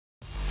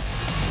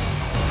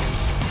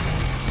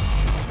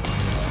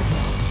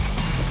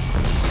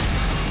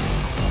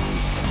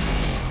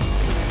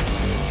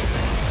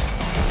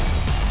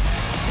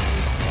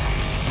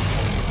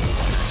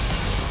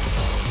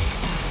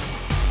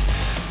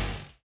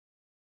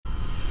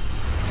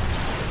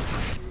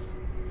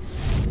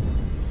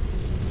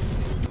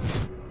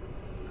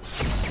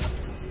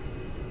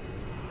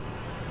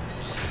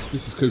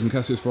This is KUGAN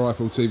CASSIUS for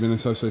Rifle TV in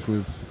association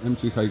with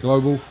MTK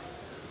Global.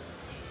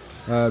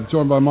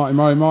 Joined by Martin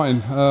Murray. Martin,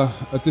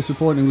 a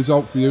disappointing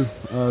result for you,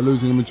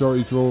 losing a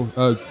majority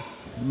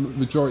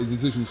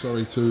decision,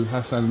 to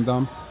Hassan and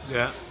Dam.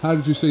 Yeah. How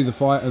did you see the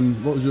fight,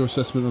 and what was your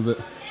assessment of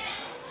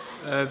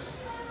it?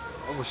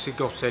 Obviously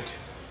gutted.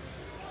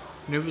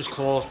 Knew it was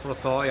close, but I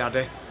thought he had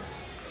it,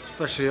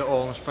 especially at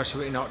home, especially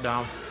with he knocked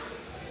down.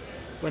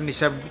 When they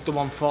said the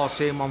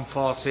 114,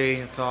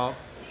 I thought,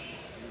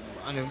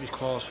 I knew it was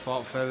close, I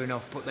thought fair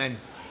enough, but then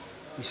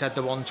he said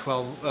the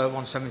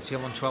 117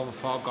 and 112, I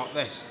thought I got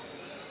this.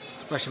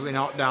 Especially with he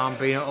knocked down,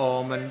 being at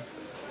home, and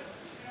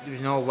there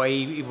was no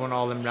way he won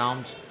all them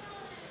rounds.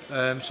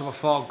 So I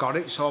thought I got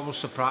it, so I was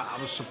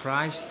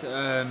surprised,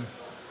 and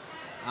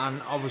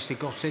obviously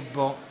gutted,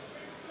 but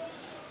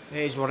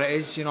it is what it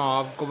is. You know,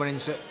 I'm going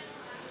into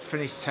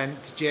finish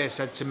 10th. Jay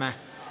said to me,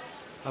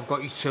 I've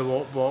got you 2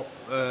 up, but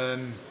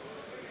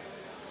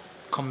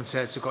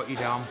commentator got you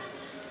down.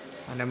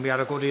 And then we had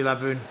a good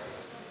 11.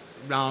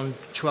 Round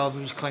 12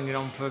 he was clinging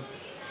on for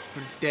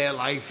dear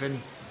life,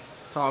 and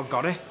thought I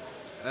got it.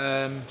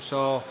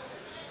 So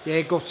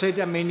yeah, gutted.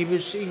 I mean, he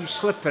was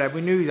slippery,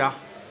 we knew that.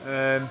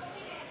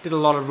 Did a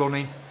lot of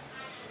running,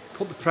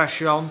 put the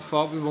pressure on,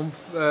 thought we won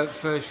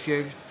first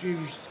few. He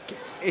was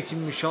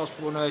hitting me shots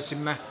but wasn't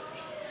hurting me.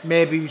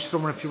 Maybe he was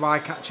throwing a few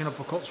eye-catching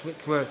uppercuts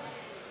which were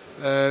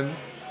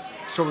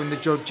throwing the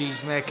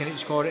judges, making it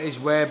score it his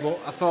way, but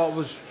I thought it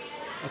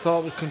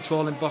was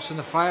controlling, bossing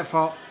the fight. I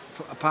thought,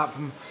 apart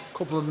from a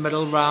couple of the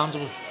middle rounds, I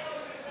was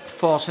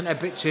forcing it a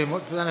bit too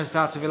much, but then I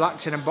started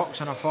relaxing and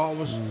boxing. I thought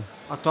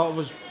I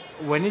was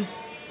winning.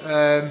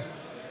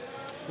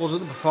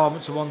 Wasn't the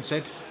performance I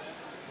wanted.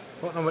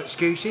 Got no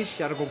excuses.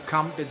 Had a good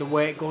camp, did the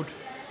weight good.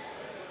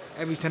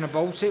 Everything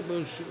about it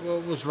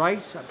was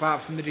right,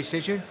 apart from the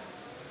decision.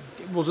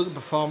 It wasn't the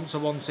performance I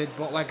wanted,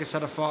 but like I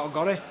said, I thought I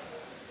got it.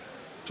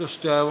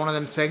 Just one of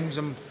them things.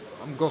 I'm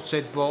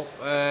gutted, but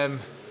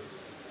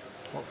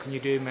what can you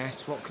do,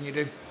 mate? What can you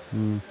do?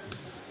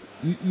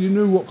 You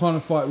knew what kind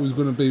of fight was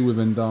going to be with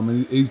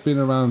Dam. He's been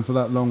around for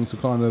that long to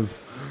kind of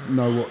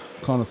know what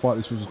kind of fight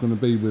this was going to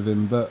be with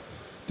him. But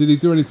did he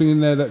do anything in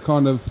there that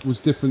kind of was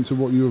different to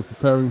what you were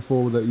preparing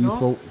for, that you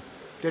thought?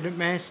 Didn't,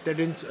 mate.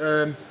 Didn't.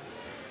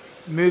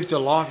 Moved a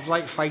lot. It was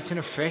like fighting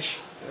a fish.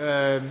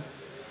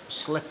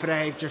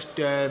 Slippery. Just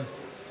knew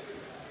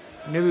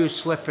he was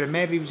slippery.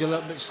 Maybe he was a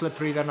little bit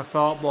slippery than I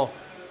thought, but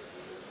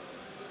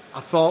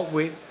I thought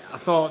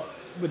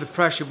with the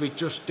pressure we'd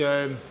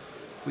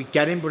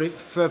get him. But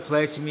fair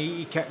play to me,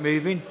 he kept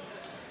moving.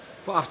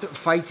 But after the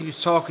fight, he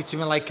was talking to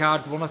me like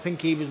hard won. I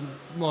think he was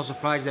more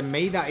surprised than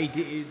me that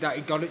he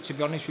got it, to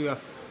be honest with you.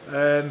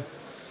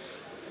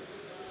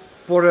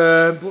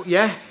 But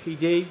yeah, he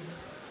did.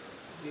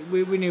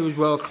 We knew he was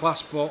world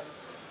class, but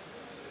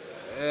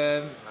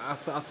I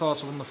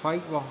thought I won the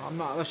fight. Well, I'm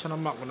not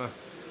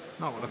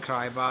gonna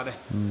cry about it.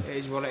 It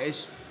is what it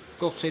is.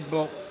 Gutted,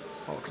 but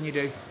what can you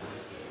do?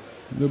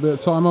 A little bit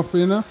of time off for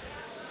you now.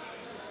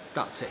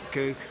 That's it,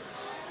 Coog.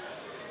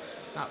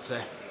 That's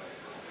it.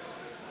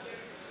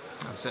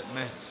 That's it,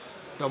 mate.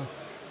 Done.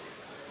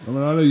 I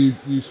mean, I know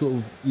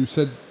you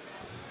said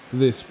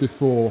this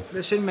before.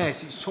 Listen,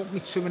 mate, it's took me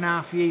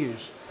 2.5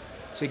 years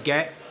to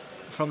get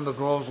from the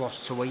Groves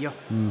loss to here.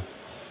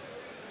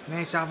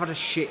 Mate, I've had a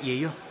shit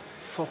year.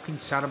 Fucking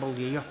terrible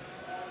year.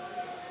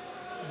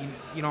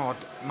 You know,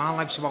 my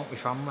life's about my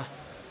family.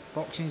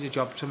 Boxing's a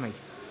job to me,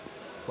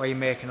 where you're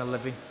making a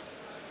living.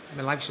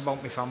 My life's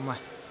about my family.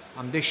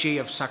 And this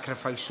year I've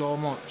sacrificed so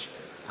much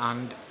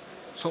and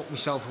took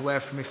myself away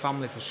from my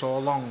family for so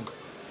long.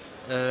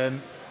 I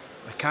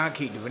can't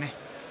keep doing it.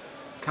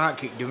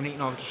 You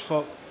know, I've just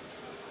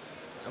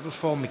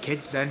phoned my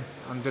kids then,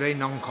 and they're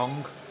in Hong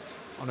Kong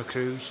on a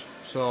cruise.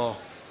 So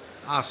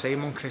I'll see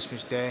them on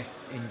Christmas Day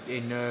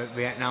in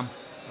Vietnam.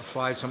 I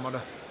fly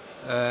tomorrow.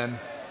 But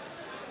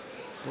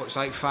it's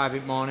like 5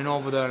 in the morning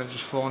over there, and I've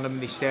just phoned them,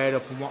 and they stayed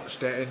up and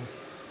watched it, and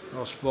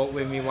I spoke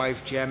with my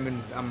wife Jem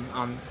and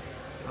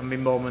my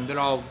mum, and they're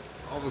all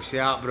obviously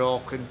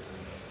heartbroken.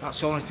 That's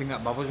the only thing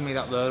that bothers me,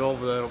 that they're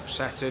over there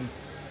upset. And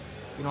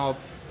you know,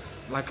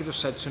 like I just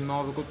said to them,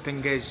 the good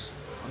thing is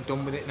I'm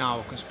done with it now.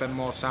 I can spend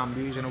more time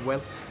using a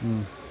will.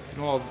 You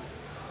know,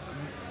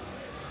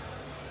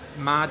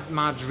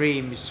 my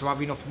dream is to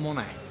have enough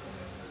money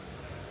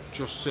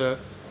just to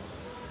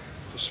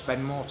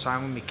spend more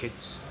time with my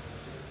kids,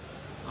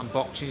 and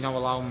boxing's now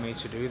allowing me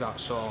to do that.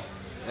 So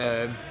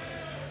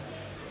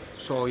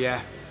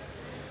yeah,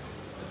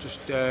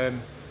 just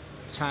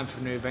time for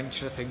a new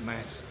venture, I think,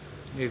 mate.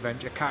 New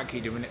venture. I can't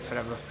keep doing it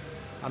forever.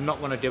 I'm not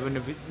going to do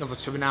another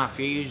 2.5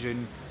 years,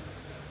 and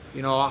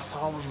you know, I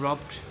thought I was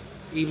robbed.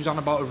 He was on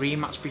about a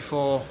rematch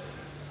before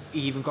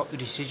he even got the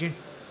decision.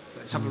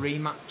 Let's have a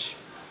rematch.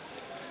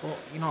 But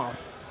you know,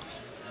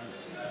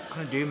 what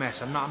can I do, mate?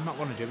 I'm not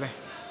going to do it.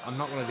 I'm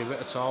not going to do it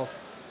at all.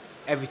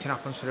 Everything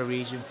happens for a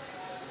reason,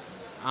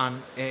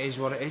 and it is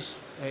what it is.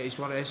 It is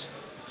what it is.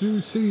 Do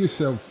you see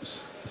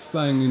yourself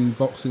staying in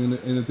boxing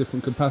in a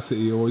different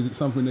capacity, or is it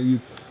something that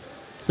you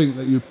think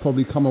that you'd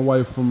probably come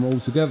away from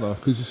altogether?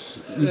 Because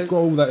you've got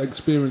all that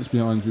experience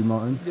behind you,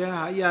 Martin.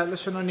 Yeah.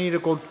 Listen, I need a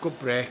good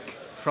break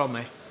from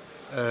it.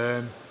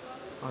 I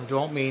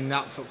don't mean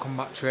that for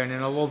combat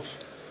training. I love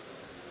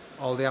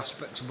all the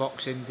aspects of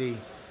boxing, the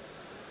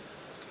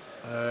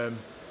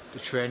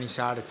training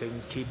side of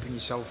things, keeping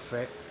yourself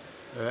fit,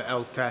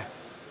 healthy.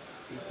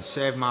 It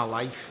saved my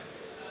life.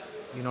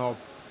 You know,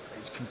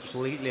 it's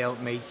completely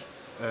helped me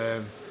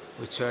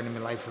with turning my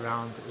life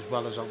around, as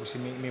well as obviously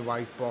meeting my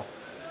wife. But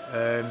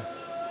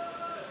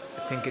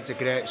I think it's a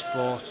great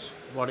sport,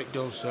 what it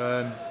does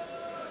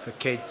for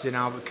kids and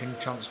how it can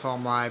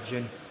transform lives.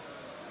 And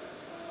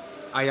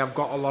I have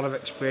got a lot of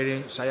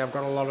experience, I have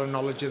got a lot of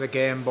knowledge of the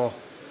game, but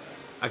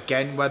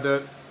again,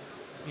 whether,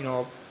 you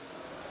know,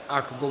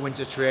 I could go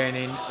into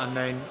training and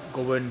then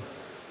go and,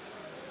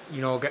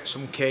 you know, get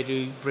some kid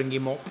who bring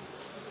him up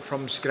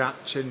from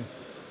scratch, and,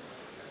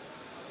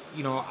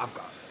 you know,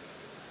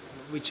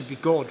 which would be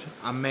good,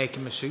 and make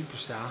him a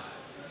superstar,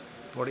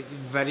 but it's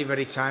very,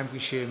 very time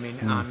consuming,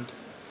 and I've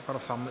got a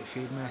family to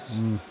feed,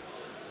 mate.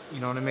 You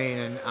know what I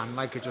mean? And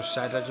like I just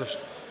said, I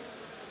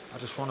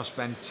just want to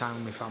spend time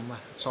with my family.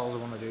 That's all I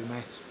want to do,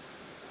 mate.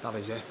 That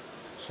is it.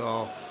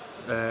 So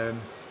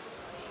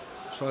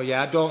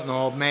yeah, I don't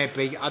know.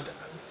 Maybe I'd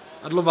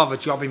love to have a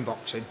job in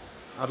boxing.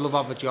 I'd love to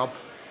have a job,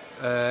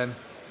 and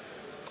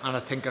I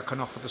think I can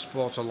offer the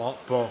sport a lot.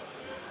 But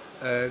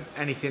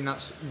anything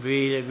that's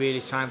really,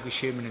 really time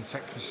consuming and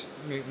takes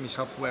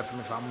myself away from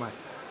my family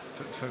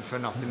for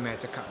nothing,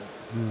 mate. I can't.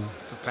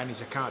 For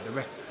pennies, I can't do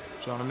it.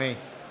 Do you know what I mean?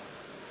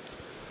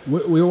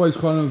 We always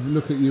kind of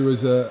look at you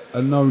as a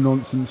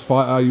no-nonsense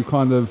fighter. You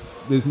kind of,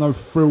 there's no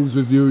frills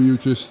with you.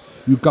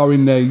 You go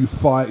in there, you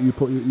fight,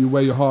 you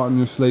wear your heart on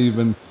your sleeve,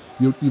 and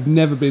you've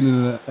never been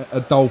in a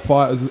dull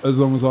fight as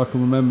long as I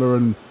can remember.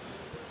 And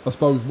I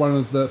suppose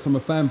from a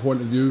fan point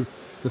of view,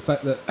 the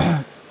fact that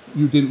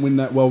you didn't win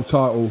that world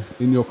title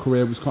in your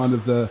career was kind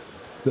of the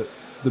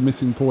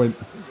missing point.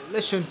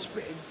 Listen, it's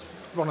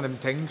one of them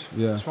things.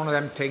 Yeah. It's one of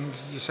them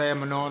things. You say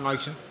I'm a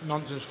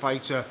no-nonsense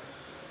fighter,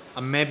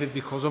 and maybe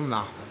because I'm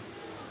that,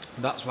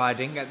 that's why I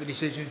didn't get the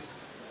decision.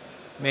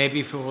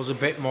 Maybe if it was a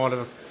bit more of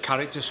a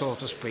character, so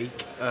to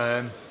speak,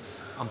 and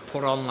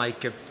put on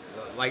like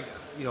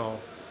you know,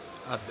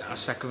 a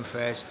second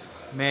phase,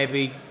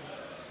 maybe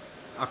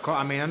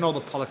I mean, I know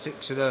the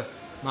politics of the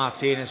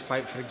Martinez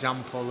fight, for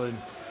example,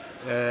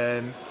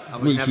 and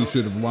which you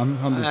should have won,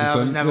 100%. I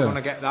was never going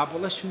to get that, but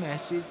listen,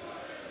 mate,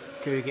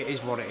 it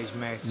is what it is,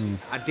 mate.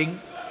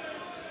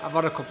 I've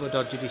had a couple of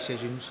dodgy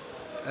decisions,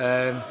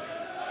 and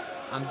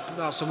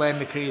that's the way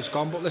my career's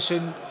gone. But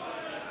listen,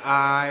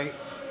 I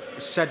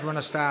said when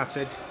I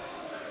started,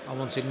 I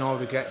wanted no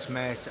regrets,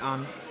 mate,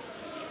 and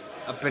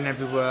I've been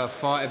everywhere,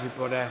 fought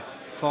everybody,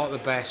 fought the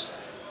best.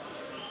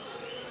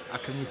 I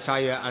can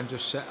retire and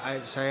just say I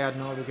had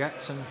no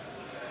regrets. And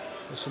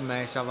listen,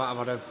 mate, I've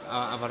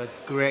had a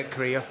great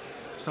career.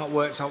 It's not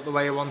worked out the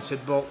way I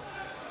wanted, but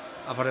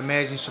I've had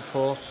amazing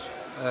support.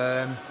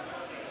 I've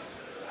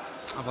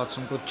had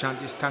some good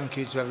chances. Thank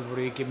you to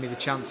everybody who gave me the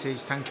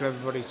chances. Thank you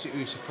everybody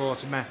who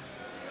supported me,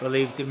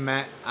 believed in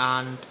me,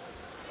 and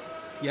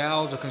yeah,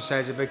 all I can say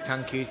is a big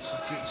thank you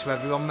to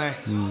everyone,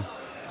 mate.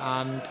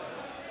 And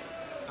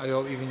I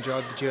hope you've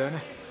enjoyed the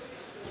journey.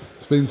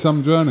 It's been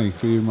some journey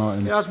for you,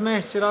 Martin. It has,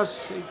 mate. It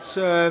has. It's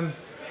a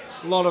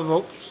lot of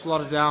ups, a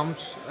lot of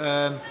downs.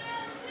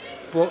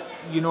 But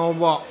you know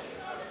what?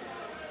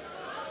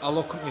 I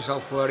look at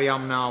myself where I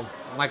am now.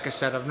 Like I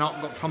said, I've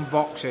not got from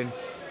boxing.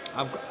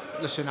 I've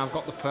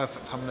got the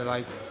perfect family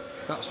life.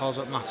 That's all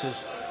that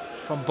matters.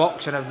 From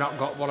boxing, I've not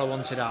got what I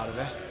wanted out of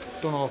it.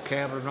 Done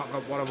okay, but I've not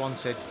got what I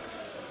wanted.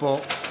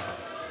 But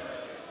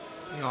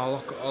you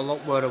know, I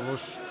look where I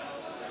was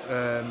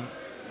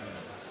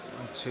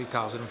in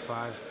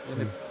 2005.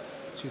 In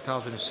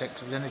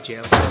 2006, I was in a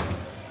jail cell. Do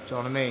you know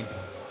what I mean?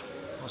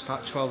 What's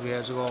that? 12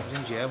 years ago, I was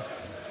in jail.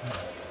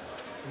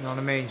 You know what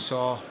I mean?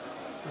 So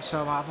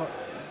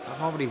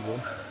I've already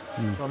won.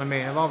 Do you know what I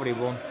mean? I've already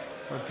won.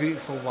 I've got a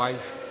beautiful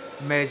wife,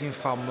 amazing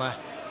family.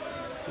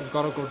 We've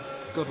got a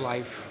good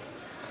life.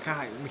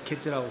 My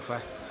kids are healthy.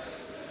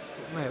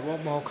 But mate,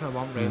 what more can I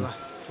want, really? Do you know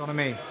what I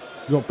mean?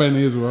 You got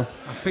Benny as well.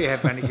 Yeah,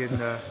 Benny's in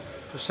there.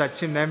 Just said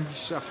to him then,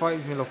 I thought it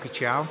was my lucky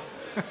charm.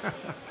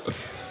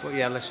 But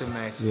yeah, listen,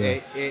 mate,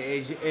 it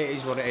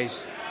is what it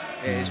is.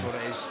 It is what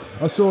it is.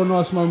 I saw a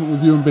nice moment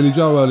with you and Billy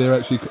Joe earlier,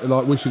 actually,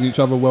 like wishing each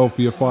other well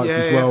for your fights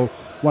as well.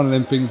 One of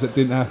them things that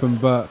didn't happen,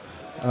 but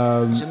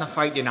in the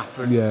fight didn't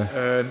happen.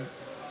 Yeah.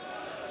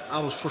 I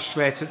was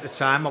frustrated at the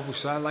time,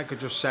 obviously. Like I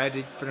just said,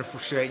 it's been a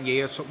frustrating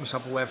year. I took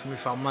myself away from my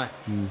family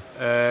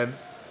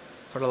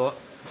for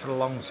a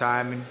long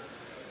time. And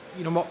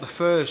you know what? The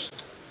first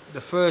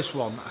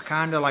one, I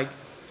kind of like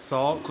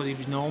thought, because he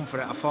was known for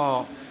it. I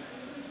thought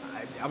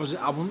I was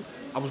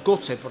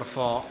gutted, but I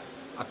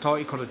thought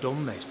he could have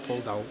done this,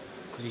 pulled out,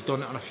 because he's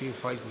done it on a few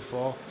fights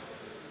before.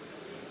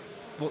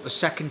 But the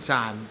second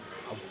time,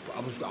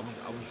 I was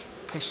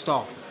pissed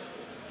off,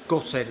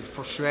 gutted,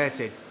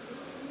 frustrated.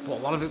 But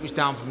a lot of it was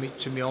down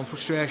to my own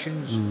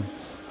frustrations.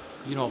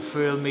 You know,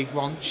 fool me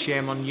once,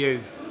 shame on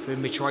you. for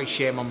my choice,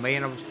 shame on me,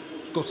 and I was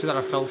gutted that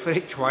I fell for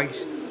it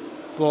twice.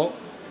 But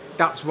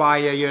that's why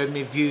I heard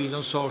my views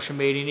on social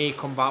media and he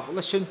come back. But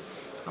listen,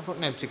 I've got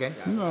names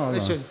against.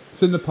 Listen,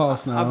 it's in the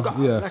past now. I've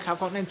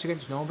got names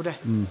against nobody.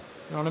 You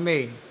know what I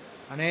mean?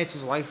 And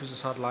Hater's life was a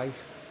sad life.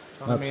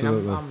 You know what I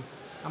mean?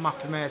 I'm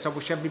happy, mate. I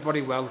wish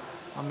everybody well.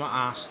 I'm not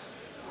asked.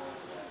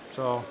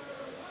 So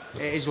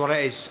it is what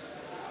it is.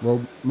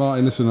 Well,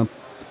 Martin, listen, I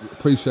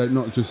appreciate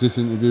not just this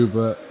interview,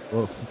 but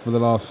for the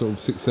last sort of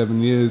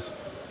 6-7 years,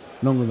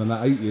 longer than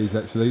that, 8 years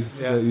actually,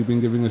 that you've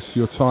been giving us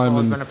your time.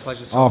 It's and been a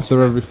pleasure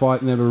after every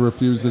fight, never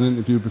refused an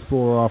interview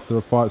before or after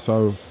a fight,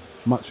 so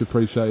much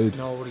appreciated.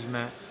 No worries,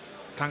 mate.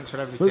 Thanks for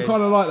everything. But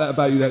kind of like that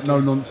about you, that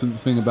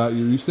no-nonsense thing about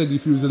you. You said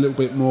if you was a little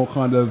bit more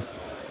kind of,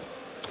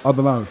 I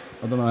don't know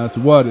how to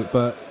word it,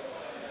 but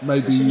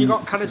maybe... Listen, you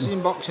got characters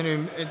in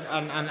boxing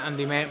and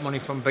they make money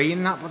from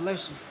being that, but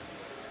listen,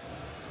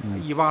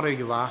 you are who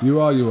you are. You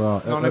are. You know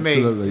what I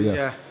mean? Absolutely,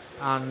 yeah.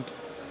 And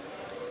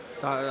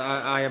that,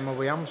 I am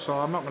who I am, so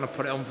I'm not going to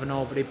put it on for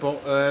nobody.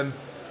 But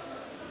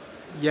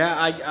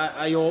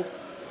I hope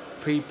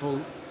people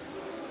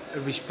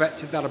have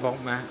respected that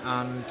about me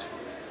and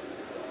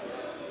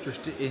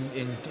just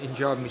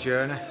enjoyed my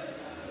journey.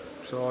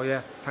 So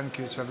yeah, thank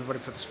you to everybody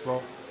for the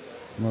support.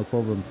 No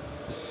problem.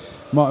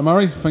 Martin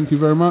Murray, thank you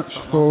very much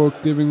for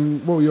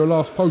giving your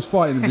last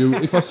post-fight interview.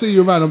 If I see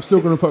you around, I'm still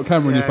going to put a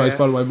camera in your face,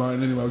 by the way,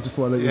 Martin, anyway. I just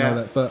want to let you know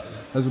that. But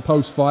as a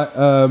post-fight,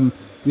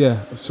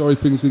 sorry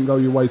things didn't go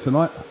your way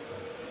tonight.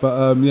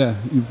 But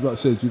you've, like I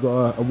said, you've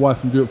got a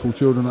wife and beautiful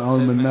children at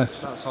home, and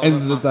that's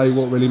end of the day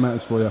what really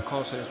matters for you. Of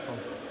course it is,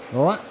 Paul.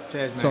 All right?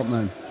 Cheers, mate. Top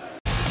man.